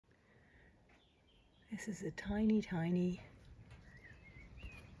This is a tiny, tiny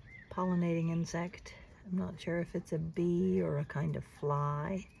pollinating insect. I'm not sure if it's a bee or a kind of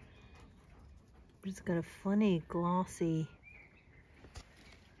fly, but it's got a funny glossy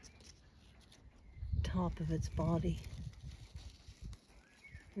top of its body.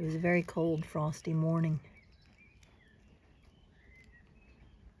 It was a very cold, frosty morning,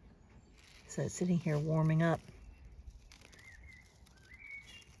 so it's sitting here warming up.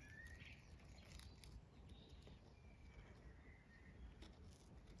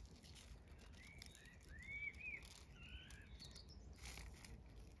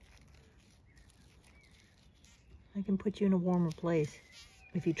 I can put you in a warmer place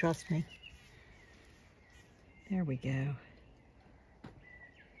if you trust me. There we go.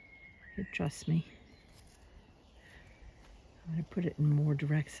 You trust me. I'm going to put it in more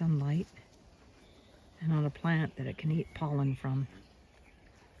direct sunlight and on a plant that it can eat pollen from.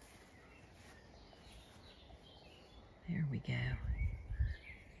 There we go.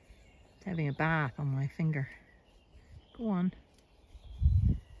 It's having a bath on my finger. Go on.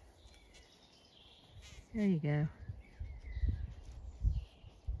 There you go.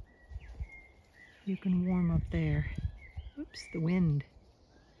 You can warm up there. Oops, the wind.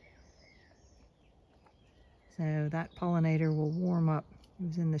 So that pollinator will warm up. It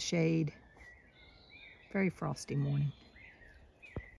was in the shade. Very frosty morning.